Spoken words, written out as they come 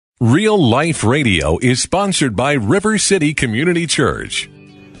Real Life Radio is sponsored by River City Community Church.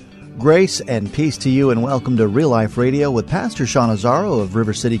 Grace and peace to you, and welcome to Real Life Radio with Pastor Sean Azzaro of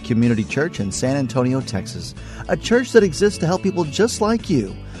River City Community Church in San Antonio, Texas. A church that exists to help people just like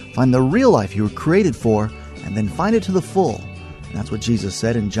you find the real life you were created for and then find it to the full. And that's what Jesus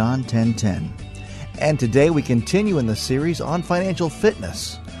said in John 10:10. And today we continue in the series on financial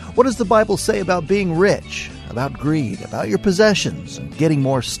fitness. What does the Bible say about being rich, about greed, about your possessions, and getting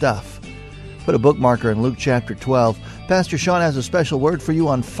more stuff? Put a bookmarker in Luke chapter 12. Pastor Sean has a special word for you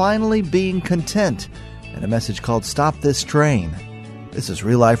on finally being content and a message called Stop This Train. This is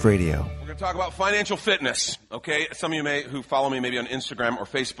Real Life Radio. We're going to talk about financial fitness, okay? Some of you who follow me maybe on Instagram or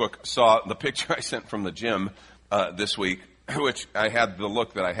Facebook saw the picture I sent from the gym this week, which I had the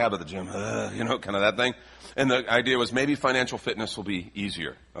look that I have at the gym, kind of that thing. And the idea was maybe financial fitness will be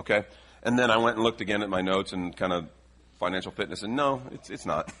easier, okay? And then I went and looked again at my notes and kind of financial fitness, and no, it's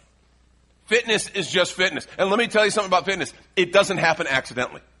not. Fitness is just fitness. And let me tell you something about fitness. It doesn't happen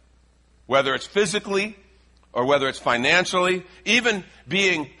accidentally. Whether it's physically or whether it's financially, even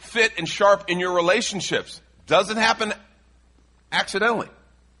being fit and sharp in your relationships doesn't happen accidentally.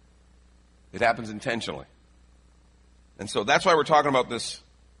 It happens intentionally. And so that's why we're talking about this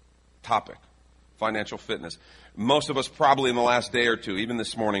topic, financial fitness. Most of us probably in the last day or two, even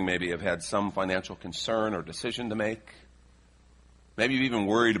this morning maybe, have had some financial concern or decision to make. Maybe you've even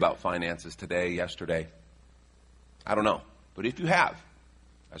worried about finances today, yesterday. I don't know. But if you have,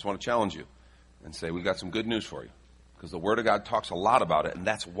 I just want to challenge you and say we've got some good news for you. Because the Word of God talks a lot about it, and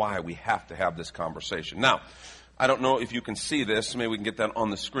that's why we have to have this conversation. Now, I don't know if you can see this. Maybe we can get that on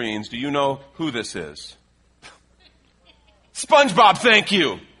the screens. Do you know who this is? SpongeBob, thank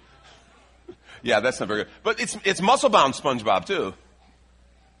you. Yeah, that's not very good. But it's muscle-bound SpongeBob, too.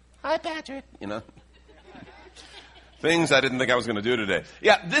 Hi, Patrick. Things I didn't think I was going to do today.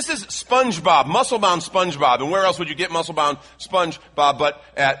 Yeah, this is SpongeBob, muscle-bound SpongeBob. And where else would you get muscle-bound SpongeBob but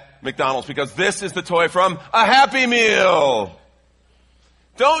at McDonald's? Because this is the toy from a Happy Meal.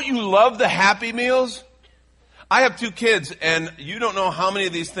 Don't you love the Happy Meals? I have 2 kids, and you don't know how many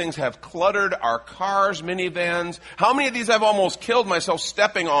of these things have cluttered our cars, minivans. How many of these I've almost killed myself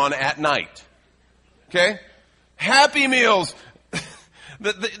stepping on at night. Okay? Happy Meals.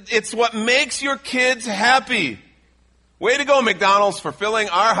 It's what makes your kids happy. Way to go, McDonald's, for filling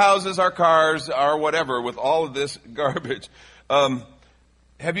our houses, our cars, our whatever with all of this garbage.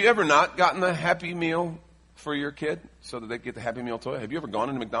 Have you ever not gotten a Happy Meal for your kid so that they get the Happy Meal toy? Have you ever gone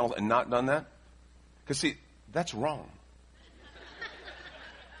into McDonald's and not done that? Because, see, that's wrong.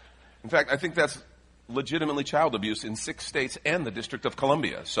 In fact, I think that's legitimately child abuse in 6 states and the District of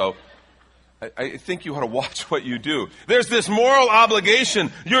Columbia. So I think you ought to watch what you do. There's this moral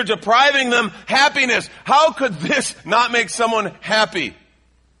obligation. You're depriving them happiness. How could this not make someone happy?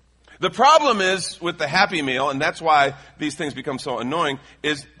 The problem is with the Happy Meal, and that's why these things become so annoying,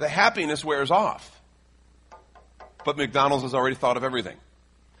 is the happiness wears off. But McDonald's has already thought of everything.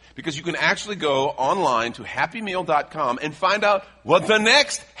 Because you can actually go online to happymeal.com and find out what the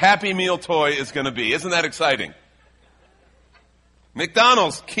next Happy Meal toy is going to be. Isn't that exciting?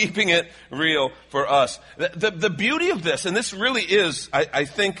 McDonald's keeping it real for us. The beauty of this, and this really is, I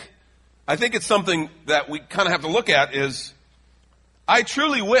think it's something that we kind of have to look at, is I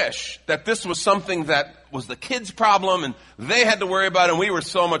truly wish that this was something that was the kids' problem and they had to worry about it and we were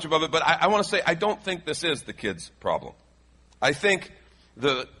so much above it. But I want to say I don't think this is the kids' problem. I think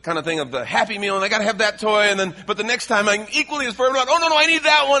the kind of thing of the Happy Meal, and I got to have that toy, but the next time I'm equally as fervent about, no, I need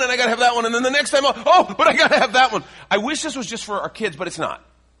that one, and I got to have that one, and then the next time, but I got to have that one. I wish this was just for our kids, but it's not.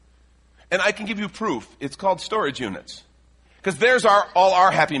 And I can give you proof. It's called storage units. Because there's all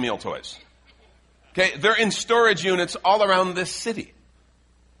our Happy Meal toys. Okay, they're in storage units all around this city.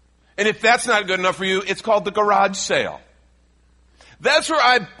 And if that's not good enough for you, it's called the garage sale. That's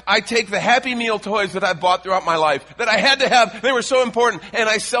where I take the Happy Meal toys that I bought throughout my life, that I had to have, they were so important, and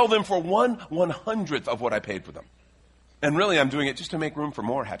I sell them for 1/100th of what I paid for them. And really, I'm doing it just to make room for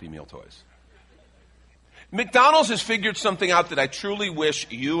more Happy Meal toys. McDonald's has figured something out that I truly wish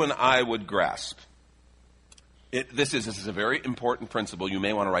you and I would grasp. This is a very important principle. You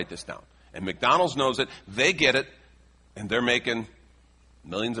may want to write this down. And McDonald's knows it, they get it, and they're making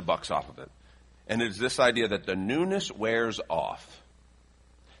millions of bucks off of it. And it's this idea that the newness wears off.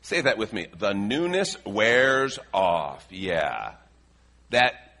 Say that with me. The newness wears off. Yeah.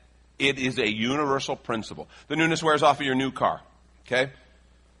 That it is a universal principle. The newness wears off of your new car. Okay?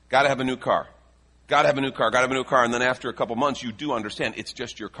 Got to have a new car. Got to have a new car. Got to have a new car. And then after a couple months, you do understand it's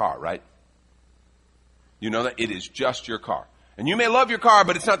just your car, right? You know that it is just your car. And you may love your car,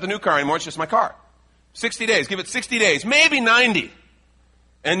 but it's not the new car anymore. It's just my car. 60 days. Give it 60 days. Maybe 90.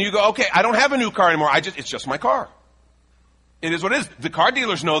 And you go, okay, I don't have a new car anymore. It's just my car. It is what it is. The car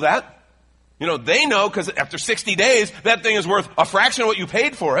dealers know that. You know, they know because after 60 days, that thing is worth a fraction of what you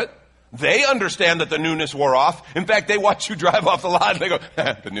paid for it. They understand that the newness wore off. In fact, they watch you drive off the lot and they go,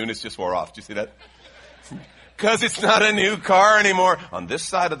 the newness just wore off. Do you see that? Because it's not a new car anymore. On this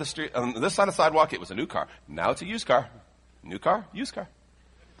side of the street, on this side of the sidewalk, it was a new car. Now it's a used car. New car, used car.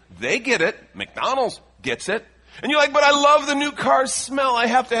 They get it. McDonald's gets it. And you're like, but I love the new car smell. I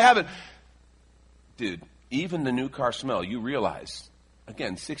have to have it. Dude, even the new car smell, you realize,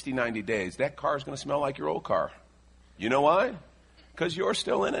 again, 60, 90 days, that car is going to smell like your old car. You know why? Because you're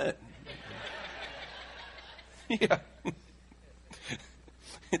still in it. Yeah.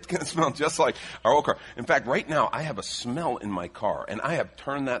 It's going to smell just like our old car. In fact, right now, I have a smell in my car, and I have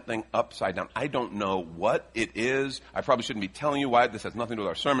turned that thing upside down. I don't know what it is. I probably shouldn't be telling you why. This has nothing to do with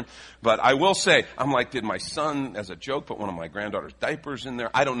our sermon. But I will say, I'm like, did my son, as a joke, put one of my granddaughter's diapers in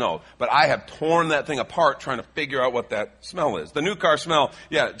there? I don't know. But I have torn that thing apart trying to figure out what that smell is. The new car smell,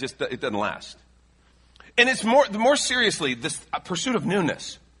 yeah, it doesn't last. And it's more seriously, this pursuit of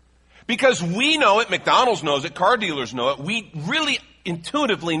newness. Because we know it, McDonald's knows it, car dealers know it, we really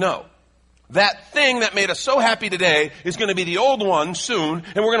intuitively know that thing that made us so happy today is going to be the old one soon,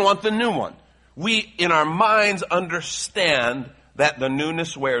 and we're going to want the new one. We, in our minds, understand that the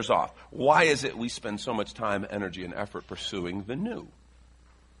newness wears off. Why is it we spend so much time, energy, and effort pursuing the new?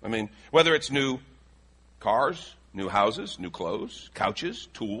 I mean, whether it's new cars, new houses, new clothes, couches,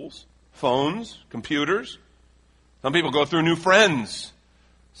 tools, phones, computers. Some people go through new friends.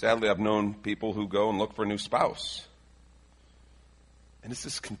 Sadly, I've known people who go and look for a new spouse. And it's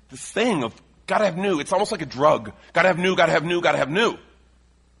this thing of gotta have new. It's almost like a drug. Gotta have new, gotta have new, gotta have new.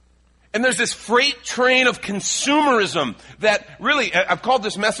 And there's this freight train of consumerism that really, I've called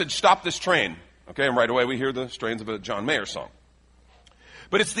this message, Stop This Train. Okay, and right away we hear the strains of a John Mayer song.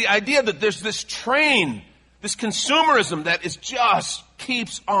 But it's the idea that there's this train, this consumerism that just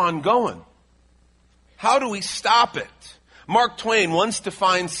keeps on going. How do we stop it? Mark Twain once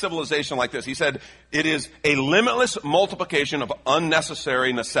defined civilization like this. He said, it is a limitless multiplication of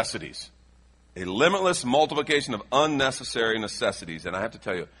unnecessary necessities. A limitless multiplication of unnecessary necessities. And I have to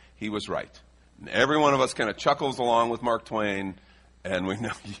tell you, he was right. And every one of us kind of chuckles along with Mark Twain, and we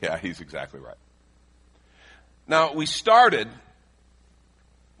know, yeah, he's exactly right. Now, we started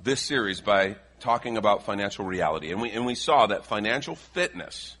this series by talking about financial reality, and we saw that financial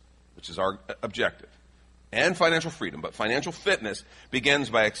fitness, which is our objective, and financial freedom, but financial fitness begins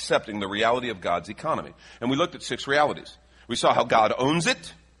by accepting the reality of God's economy. And we looked at 6 realities. We saw how God owns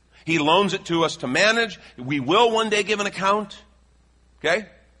it. He loans it to us to manage. We will one day give an account. Okay?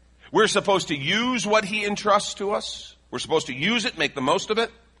 We're supposed to use what He entrusts to us. We're supposed to use it, make the most of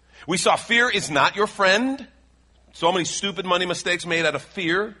it. We saw fear is not your friend. So many stupid money mistakes made out of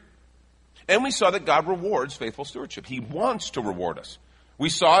fear. And we saw that God rewards faithful stewardship. He wants to reward us. We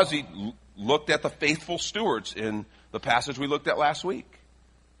saw as He looked at the faithful stewards in the passage we looked at last week.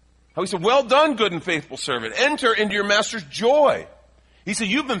 How He said, well done, good and faithful servant. Enter into your master's joy. He said,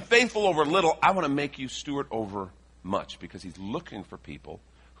 you've been faithful over little. I want to make you steward over much, because He's looking for people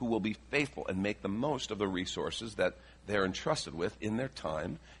who will be faithful and make the most of the resources that they're entrusted with in their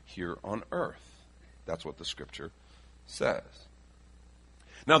time here on earth. That's what the Scripture says.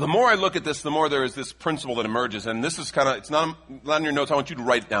 Now, the more I look at this, the more there is this principle that emerges. And this is it's not in your notes. I want you to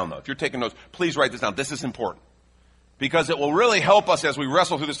write it down, though. If you're taking notes, please write this down. This is important. Because it will really help us as we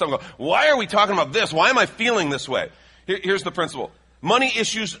wrestle through this stuff and go, why are we talking about this? Why am I feeling this way? Here's the principle. Money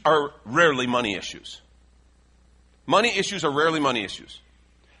issues are rarely money issues. Money issues are rarely money issues.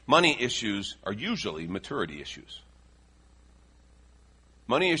 Money issues are usually maturity issues.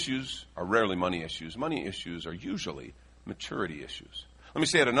 Money issues are rarely money issues. Money issues are usually maturity issues. Let me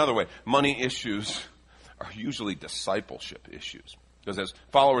say it another way. Money issues are usually discipleship issues. Because as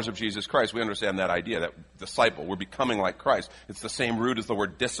followers of Jesus Christ, we understand that idea, that disciple, we're becoming like Christ. It's the same root as the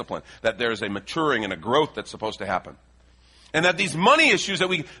word discipline, that there's a maturing and a growth that's supposed to happen. And that these money issues that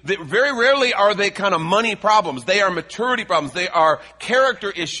very rarely are they kind of money problems. They are maturity problems. They are character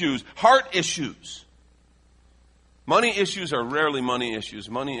issues, heart issues. Money issues are rarely money issues.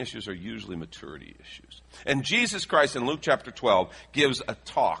 Money issues are usually maturity issues. And Jesus Christ in Luke chapter 12 gives a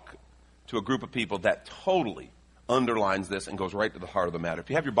talk to a group of people that totally underlines this and goes right to the heart of the matter. If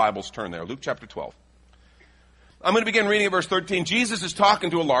you have your Bibles, turn there. Luke chapter 12. I'm going to begin reading at verse 13. Jesus is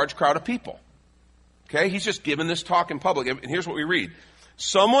talking to a large crowd of people. Okay, he's just given this talk in public. And here's what we read.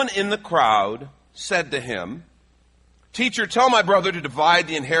 Someone in the crowd said to him, Teacher, tell my brother to divide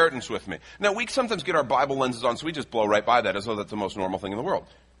the inheritance with me. Now, we sometimes get our Bible lenses on, so we just blow right by that as though that's the most normal thing in the world.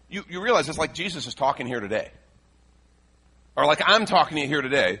 You realize it's like Jesus is talking here today. Or like I'm talking to you here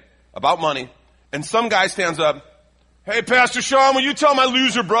today about money, and some guy stands up, "Hey, Pastor Sean, will you tell my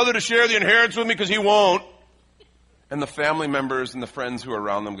loser brother to share the inheritance with me because he won't?" And the family members and the friends who are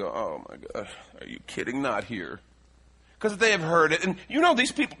around them go, "Oh my God, are you kidding? Not here." Because they have heard it. And you know,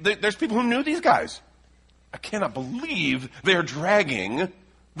 these people, there's people who knew these guys. I cannot believe they're dragging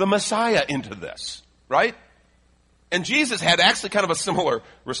the Messiah into this, right? And Jesus had actually kind of a similar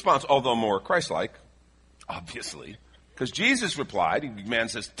response, although more Christ-like, obviously. Because Jesus replied, the man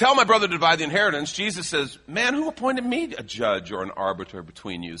says, "Tell my brother to divide the inheritance." Jesus says, "Man, who appointed me a judge or an arbiter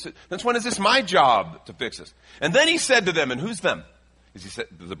between you? Since when is this my job to fix this?" And then he said to them, and who's them? Is he said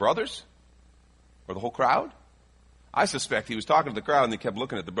the brothers? Or the whole crowd? I suspect he was talking to the crowd and he kept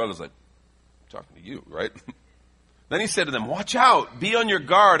looking at the brothers like, "I'm talking to you, right?" Then he said to them, "Watch out, be on your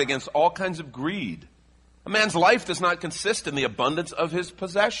guard against all kinds of greed. A man's life does not consist in the abundance of his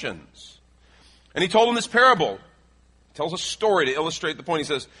possessions." And he told them this parable. He tells a story to illustrate the point. He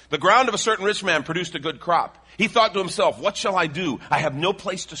says, "The ground of a certain rich man produced a good crop. He thought to himself, 'What shall I do? I have no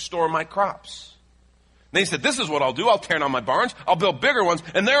place to store my crops.' Then he said, 'This is what I'll do. I'll tear down my barns. I'll build bigger ones.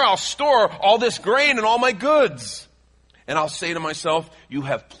 And there I'll store all this grain and all my goods. And I'll say to myself, you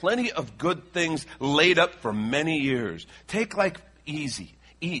have plenty of good things laid up for many years. Take life easy.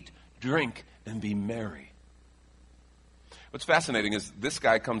 Eat, drink, and be merry.'" What's fascinating is this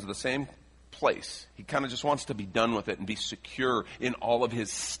guy comes to the same place. He kind of just wants to be done with it and be secure in all of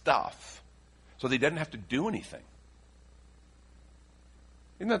his stuff so that he doesn't have to do anything.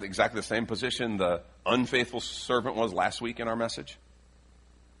 Isn't that exactly the same position the unfaithful servant was last week in our message?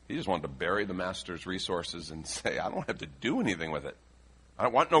 He just wanted to bury the master's resources and say, "I don't have to do anything with it. I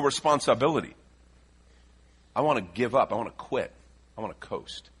don't want no responsibility. I want to give up. I want to quit. I want to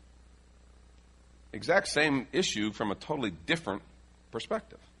coast." Exact same issue from a totally different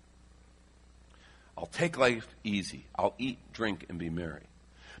perspective. "I'll take life easy. I'll eat, drink, and be merry."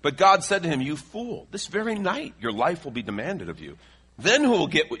 But God said to him, "You fool, this very night your life will be demanded of you. Then who will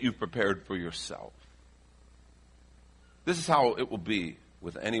get what you've prepared for yourself?" This is how it will be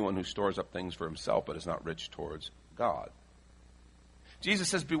with anyone who stores up things for himself but is not rich towards God. Jesus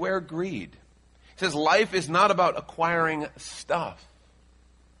says, beware greed. He says life is not about acquiring stuff.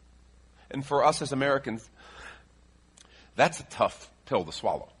 And for us as Americans, that's a tough pill to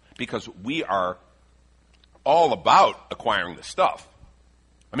swallow because we are all about acquiring the stuff.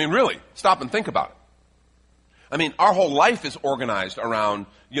 I mean, really, stop and think about it. I mean, our whole life is organized around,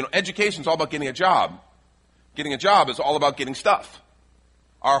 education's all about getting a job. Getting a job is all about getting stuff.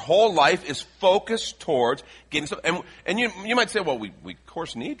 Our whole life is focused towards getting stuff. And you might say, well, we of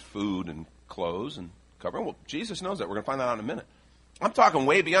course need food and clothes and covering. Well, Jesus knows that. We're going to find that out in a minute. I'm talking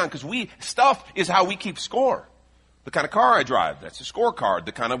way beyond because stuff is how we keep score. The kind of car I drive, that's a scorecard.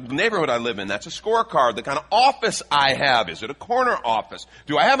 The kind of neighborhood I live in, that's a scorecard. The kind of office I have, is it a corner office?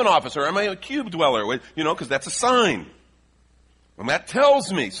 Do I have an office or am I a cube dweller? Because that's a sign. And that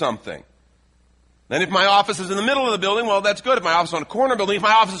tells me something. Then if my office is in the middle of the building, well, that's good. If my office is on a corner building, if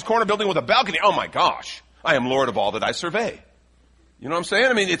my office is a corner building with a balcony, oh my gosh, I am Lord of all that I survey. You know what I'm saying?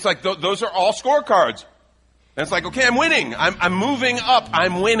 I mean, it's like those are all scorecards. And it's like, okay, I'm winning. I'm moving up.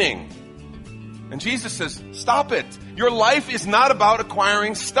 I'm winning. And Jesus says, stop it. Your life is not about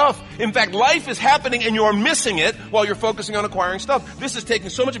acquiring stuff. In fact, life is happening and you're missing it while you're focusing on acquiring stuff. This is taking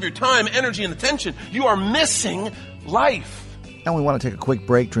so much of your time, energy, and attention. You are missing life. And we want to take a quick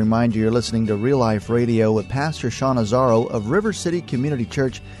break to remind you you're listening to Real Life Radio with Pastor Sean Azzaro of River City Community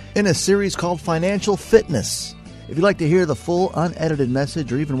Church in a series called Financial Fitness. If you'd like to hear the full unedited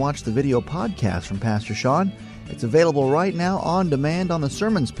message or even watch the video podcast from Pastor Sean, it's available right now on demand on the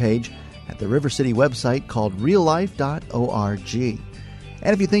sermons page at the River City website called reallife.org.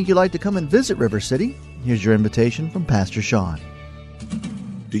 And if you think you'd like to come and visit River City, here's your invitation from Pastor Sean.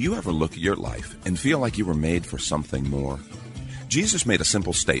 Do you ever look at your life and feel like you were made for something more? Jesus made a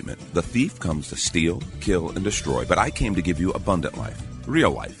simple statement. The thief comes to steal, kill, and destroy, but I came to give you abundant life,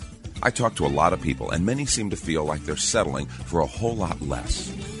 real life. I talk to a lot of people, and many seem to feel like they're settling for a whole lot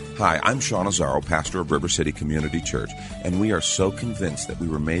less. Hi, I'm Sean Azzaro, pastor of River City Community Church, and we are so convinced that we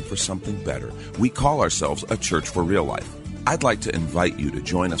were made for something better. We call ourselves a church for real life. I'd like to invite you to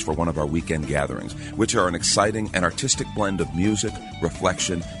join us for one of our weekend gatherings, which are an exciting and artistic blend of music,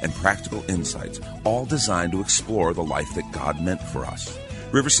 reflection, and practical insights, all designed to explore the life that God meant for us.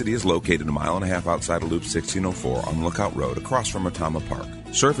 River City is located a mile and a half outside of Loop 1604 on Lookout Road across from Otama Park.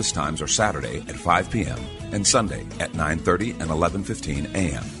 Service times are Saturday at 5 p.m. and Sunday at 9:30 and 11:15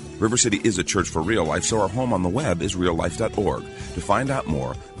 a.m. River City is a church for real life, so our home on the web is reallife.org. To find out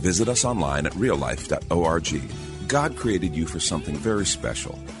more, visit us online at reallife.org. God created you for something very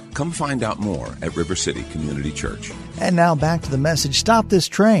special. Come find out more at River City Community Church. And now back to the message, Stop This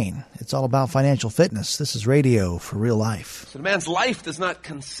Train. It's all about financial fitness. This is Radio for Real Life. So the man's life does not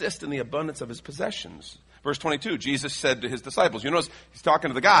consist in the abundance of his possessions. Verse 22, Jesus said to his disciples, you notice he's talking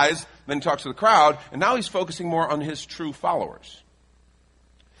to the guys, then he talks to the crowd, and now he's focusing more on his true followers.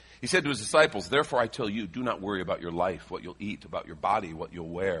 He said to his disciples, therefore I tell you, do not worry about your life, what you'll eat, about your body, what you'll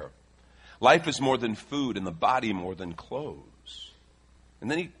wear. Life is more than food, and the body more than clothes. And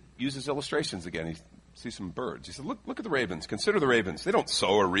then he uses illustrations again. He sees some birds. He said, look at the ravens. Consider the ravens. They don't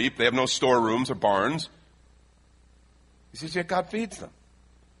sow or reap. They have no storerooms or barns. He says, yet God feeds them.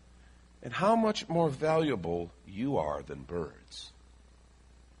 And how much more valuable you are than birds.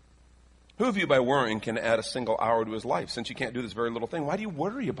 Who of you by worrying can add a single hour to his life? Since you can't do this very little thing, why do you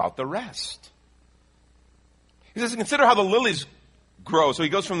worry about the rest? He says, consider how the lilies grow. So he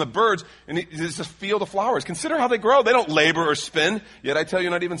goes from the birds, and there's a field of flowers. Consider how they grow. They don't labor or spin. Yet I tell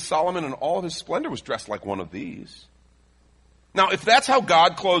you, not even Solomon in all of his splendor was dressed like one of these. Now, if that's how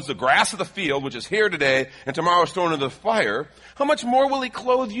God clothes the grass of the field, which is here today and tomorrow is thrown into the fire, how much more will he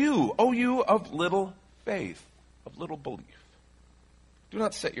clothe you, O you of little faith, of little belief? Do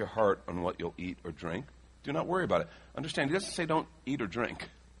not set your heart on what you'll eat or drink. Do not worry about it. Understand, he doesn't say don't eat or drink.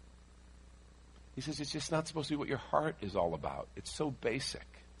 He says it's just not supposed to be what your heart is all about. It's so basic.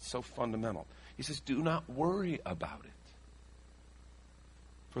 It's so fundamental. He says do not worry about it.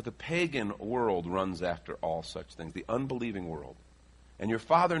 For the pagan world runs after all such things, the unbelieving world. And your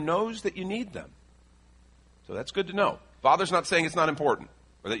Father knows that you need them. So that's good to know. Father's not saying it's not important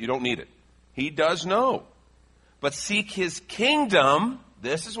or that you don't need it. He does know. But seek his kingdom.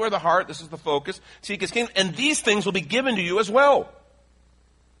 This is where the heart, this is the focus. Seek his kingdom, and these things will be given to you as well.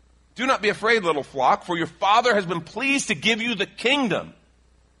 Do not be afraid, little flock, for your Father has been pleased to give you the kingdom.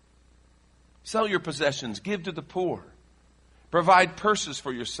 Sell your possessions, give to the poor. Provide purses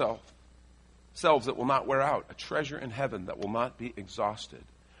for yourselves that will not wear out, a treasure in heaven that will not be exhausted,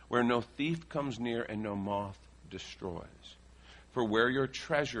 where no thief comes near and no moth destroys. For where your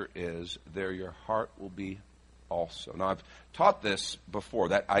treasure is, there your heart will be also. Now, I've taught this before,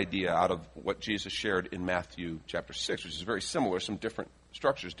 that idea out of what Jesus shared in Matthew chapter 6, which is very similar, some different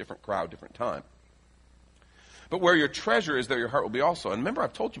structures, different crowd, different time. But where your treasure is, there your heart will be also. And remember,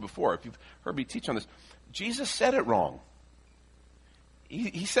 I've told you before, if you've heard me teach on this, Jesus said it wrong.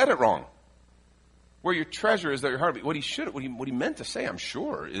 He said it wrong. Where your treasure is, there your heart will be. What he meant to say, I'm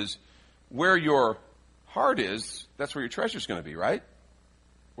sure, is where your heart is, that's where your treasure is going to be, right?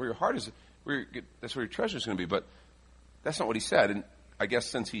 Where your heart is, that's where your treasure is going to be. But that's not what he said. And I guess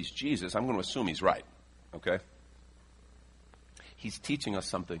since he's Jesus, I'm going to assume he's right. Okay? He's teaching us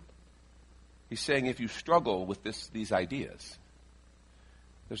something. He's saying if you struggle with these ideas,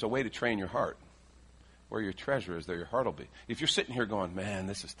 there's a way to train your heart. Where your treasure is, there your heart will be. If you're sitting here going, man,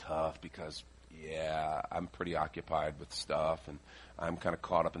 this is tough because, yeah, I'm pretty occupied with stuff and I'm kind of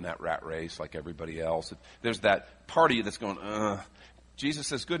caught up in that rat race like everybody else. There's that part of you that's going, Jesus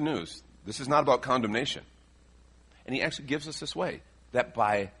says, good news. This is not about condemnation. And he actually gives us this way, that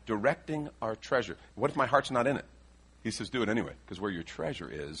by directing our treasure, what if my heart's not in it? He says, do it anyway, because where your treasure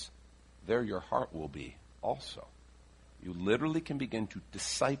is, there your heart will be also. You literally can begin to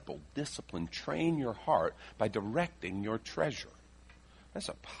discipline, train your heart by directing your treasure. That's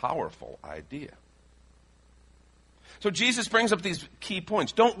a powerful idea. So Jesus brings up these key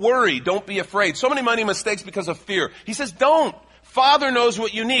points. Don't worry. Don't be afraid. So many money mistakes because of fear. He says, don't. Father knows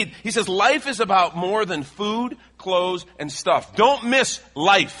what you need. He says, life is about more than food, clothes, and stuff. Don't miss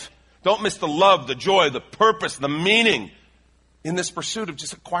life. Don't miss the love, the joy, the purpose, the meaning in this pursuit of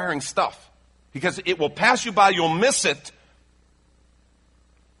just acquiring stuff. Because it will pass you by, you'll miss it.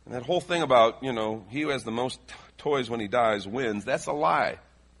 And that whole thing about, he who has the most toys when he dies wins, that's a lie.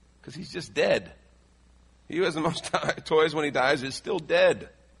 Because he's just dead. He who has the most toys when he dies is still dead.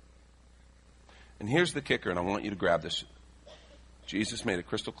 And here's the kicker, and I want you to grab this. Jesus made it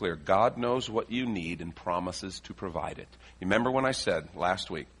crystal clear. God knows what you need and promises to provide it. You remember when I said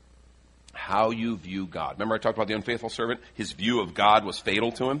last week how you view God? Remember I talked about the unfaithful servant? His view of God was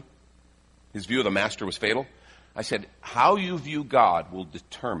fatal to him. His view of the master was fatal. I said, how you view God will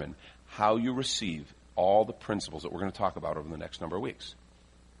determine how you receive all the principles that we're going to talk about over the next number of weeks.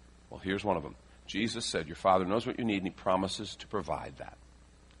 Well, here's one of them. Jesus said, your Father knows what you need, and he promises to provide that.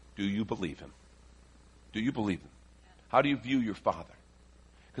 Do you believe him? Do you believe him? How do you view your Father?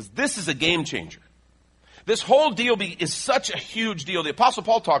 Because this is a game changer. This whole deal is such a huge deal. The Apostle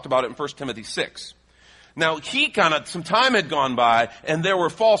Paul talked about it in 1 Timothy 6. Now, some time had gone by, and there were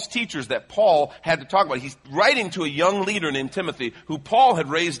false teachers that Paul had to talk about. He's writing to a young leader named Timothy, who Paul had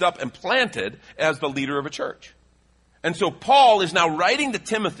raised up and planted as the leader of a church. And so Paul is now writing to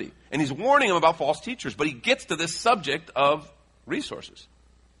Timothy, and he's warning him about false teachers, but he gets to this subject of resources.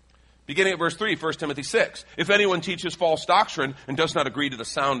 Beginning at verse 3, 1 Timothy 6. If anyone teaches false doctrine and does not agree to the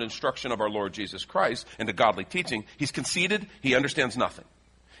sound instruction of our Lord Jesus Christ and to godly teaching, he's conceited, he understands nothing.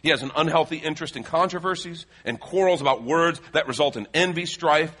 He has an unhealthy interest in controversies and quarrels about words that result in envy,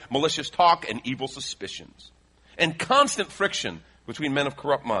 strife, malicious talk, and evil suspicions. And constant friction between men of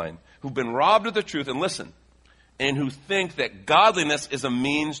corrupt mind who've been robbed of the truth, and listen, and who think that godliness is a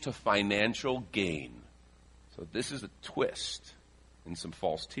means to financial gain. So this is a twist in some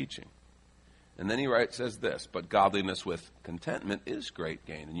false teaching. And then he says this, but godliness with contentment is great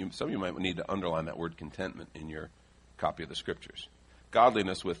gain. And some of you might need to underline that word contentment in your copy of the Scriptures.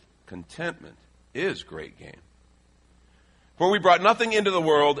 Godliness with contentment is great gain. For we brought nothing into the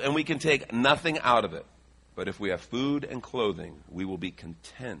world, and we can take nothing out of it. But if we have food and clothing, we will be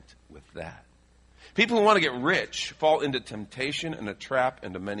content with that. People who want to get rich fall into temptation and a trap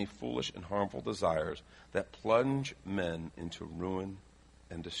into many foolish and harmful desires that plunge men into ruin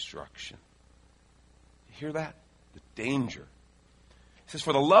and destruction. You hear that? The danger. It says,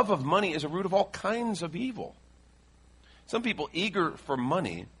 for the love of money is a root of all kinds of evil. Some people eager for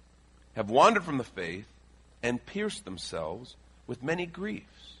money have wandered from the faith and pierced themselves with many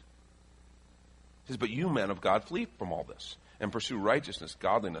griefs. It says, but you, men of God, flee from all this and pursue righteousness,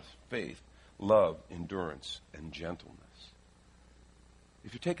 godliness, faith, love, endurance, and gentleness.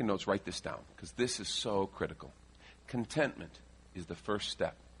 If you're taking notes, write this down, because this is so critical. Contentment is the first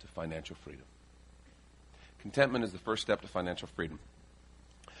step to financial freedom. Contentment is the first step to financial freedom.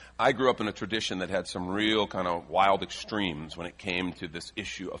 I grew up in a tradition that had some real kind of wild extremes when it came to this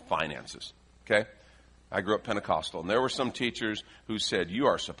issue of finances. Okay? I grew up Pentecostal, and there were some teachers who said, you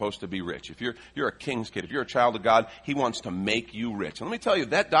are supposed to be rich. If you're a king's kid, if you're a child of God, he wants to make you rich. And let me tell you,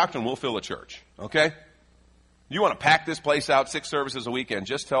 that doctrine will fill a church. Okay? You want to pack this place out 6 services a weekend,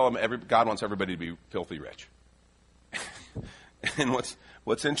 just tell them God wants everybody to be filthy rich. And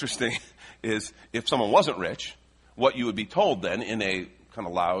what's interesting is if someone wasn't rich, what you would be told then in a kind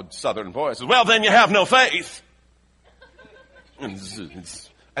of loud southern voice is, well, then you have no faith. And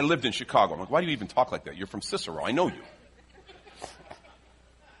I lived in Chicago. I'm like, why do you even talk like that? You're from Cicero. I know you.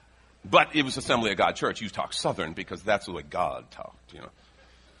 But it was Assembly of God Church. You talk southern because that's the way God talked, you know.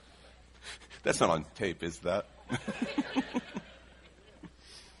 That's not on tape, is that?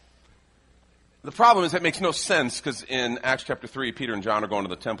 The problem is it makes no sense because in Acts chapter 3, Peter and John are going to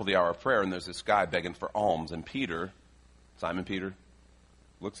the temple, the hour of prayer, and there's this guy begging for alms. And Peter, Simon Peter,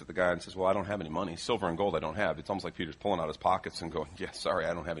 looks at the guy and says, well, I don't have any money. Silver and gold I don't have. It's almost like Peter's pulling out his pockets and going, yeah, sorry,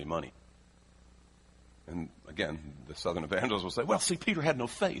 I don't have any money. And again, the southern evangelist will say, well, see, Peter had no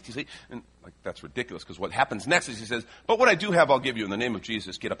faith. You see, and like that's ridiculous because what happens next is he says, but what I do have, I'll give you in the name of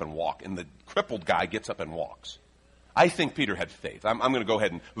Jesus, get up and walk. And the crippled guy gets up and walks. I think Peter had faith. I'm going to go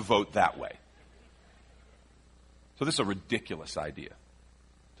ahead and vote that way. So this is a ridiculous idea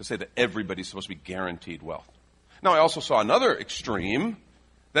to say that everybody's supposed to be guaranteed wealth. Now, I also saw another extreme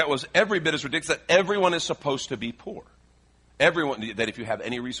that was every bit as ridiculous, that everyone is supposed to be poor. Everyone, that if you have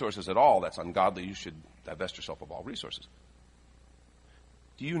any resources at all, that's ungodly, you should divest yourself of all resources.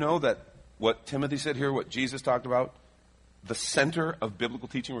 Do you know that what Timothy said here, what Jesus talked about, the center of biblical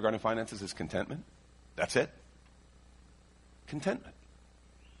teaching regarding finances is contentment? That's it. Contentment.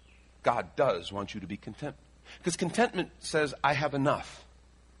 God does want you to be content. Because contentment says, I have enough.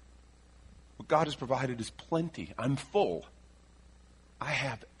 What God has provided is plenty. I'm full. I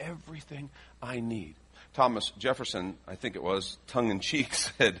have everything I need. Thomas Jefferson, I think it was, tongue-in-cheek,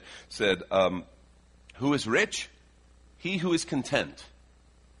 said, who is rich? He who is content.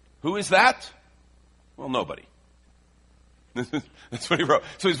 Who is that? Well, nobody. That's what he wrote.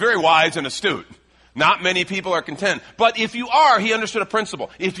 So he's very wise and astute. Not many people are content. But if you are, he understood a principle.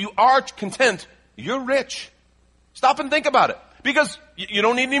 If you are content, you're rich. Stop and think about it. Because you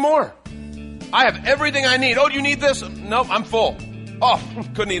don't need any more. I have everything I need. Oh, do you need this? Nope, I'm full. Oh,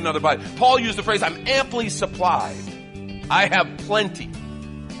 couldn't eat another bite. Paul used the phrase, I'm amply supplied. I have plenty.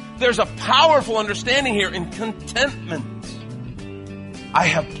 There's a powerful understanding here in contentment. I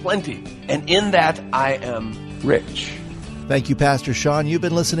have plenty. And in that, I am rich. Thank you, Pastor Sean. You've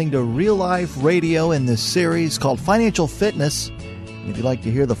been listening to Real Life Radio in this series called Financial Fitness. And if you'd like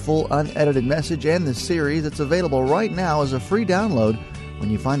to hear the full unedited message and this series, it's available right now as a free download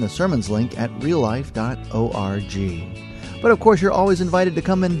when you find the sermons link at reallife.org. But of course, you're always invited to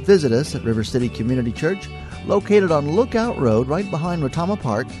come and visit us at River City Community Church, located on Lookout Road right behind Rotama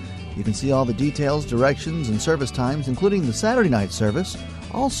Park. You can see all the details, directions, and service times, including the Saturday night service,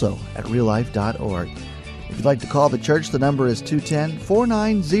 also at reallife.org. If you'd like to call the church, the number is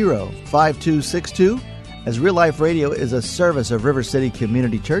 210-490-5262. as Real Life Radio is a service of River City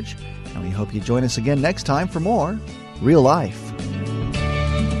Community Church, and we hope you join us again next time for more Real Life.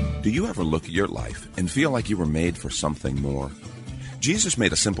 Do you ever look at your life and feel like you were made for something more? Jesus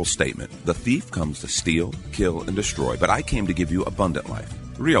made a simple statement: the thief comes to steal, kill, and destroy, but I came to give you abundant life,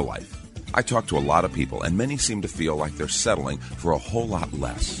 real life. I talk to a lot of people, and many seem to feel like they're settling for a whole lot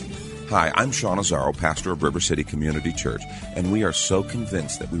less. Hi, I'm Sean Azzaro, pastor of River City Community Church, and we are so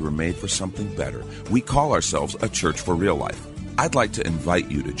convinced that we were made for something better. We call ourselves a church for real life. I'd like to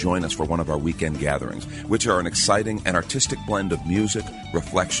invite you to join us for one of our weekend gatherings, which are an exciting and artistic blend of music,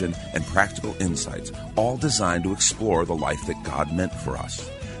 reflection, and practical insights, all designed to explore the life that God meant for us.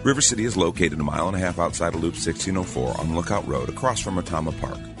 River City is located a mile and a half outside of Loop 1604 on Lookout Road across from Otama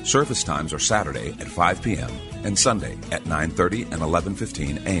Park. Service times are Saturday at 5 p.m. and Sunday at 9:30 and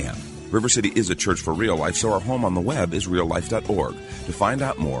 11:15 a.m. River City is a church for real life, so our home on the web is reallife.org. To find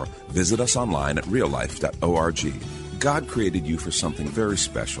out more, visit us online at reallife.org. God created you for something very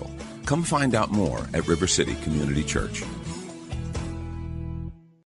special. Come find out more at River City Community Church.